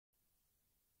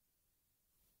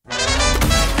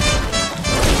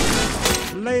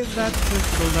Lay that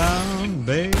pistol down,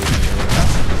 baby, that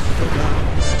pistol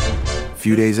down. A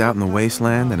few days out in the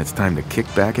wasteland, and it's time to kick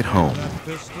back at home.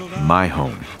 My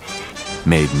home.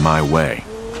 Made my way.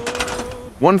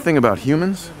 One thing about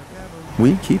humans,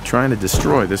 we keep trying to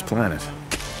destroy this planet.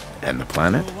 And the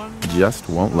planet just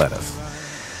won't let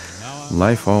us.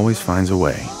 Life always finds a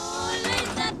way.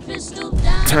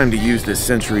 Time to use this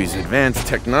century's advanced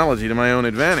technology to my own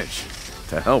advantage.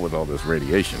 To hell with all this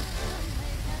radiation.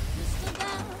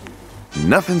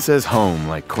 Nothing says home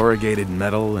like corrugated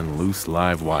metal and loose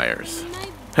live wires.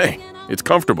 Hey, it's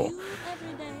comfortable.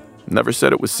 Never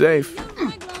said it was safe.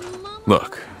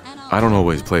 Look, I don't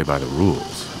always play by the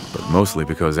rules, but mostly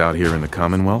because out here in the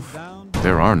Commonwealth,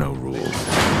 there are no rules.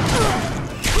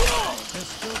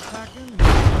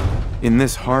 In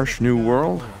this harsh new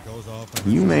world,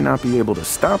 you may not be able to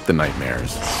stop the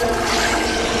nightmares,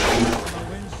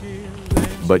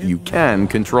 but you can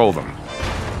control them.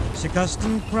 She cussed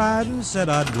and cried and said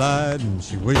I'd lied, and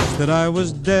she wished that I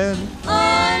was dead.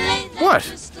 What?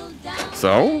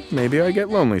 So, maybe I get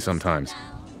lonely sometimes.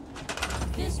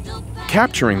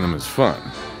 Capturing them is fun,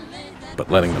 but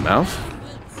letting them out?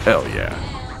 Hell yeah.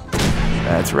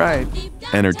 That's right.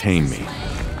 Entertain me.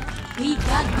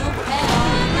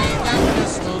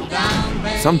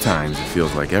 Sometimes it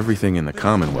feels like everything in the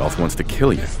Commonwealth wants to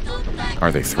kill you.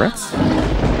 Are they threats?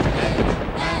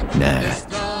 Nah.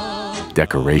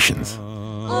 Decorations.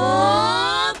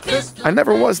 I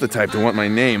never was the type to want my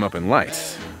name up in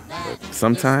lights, but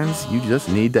sometimes you just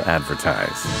need to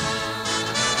advertise.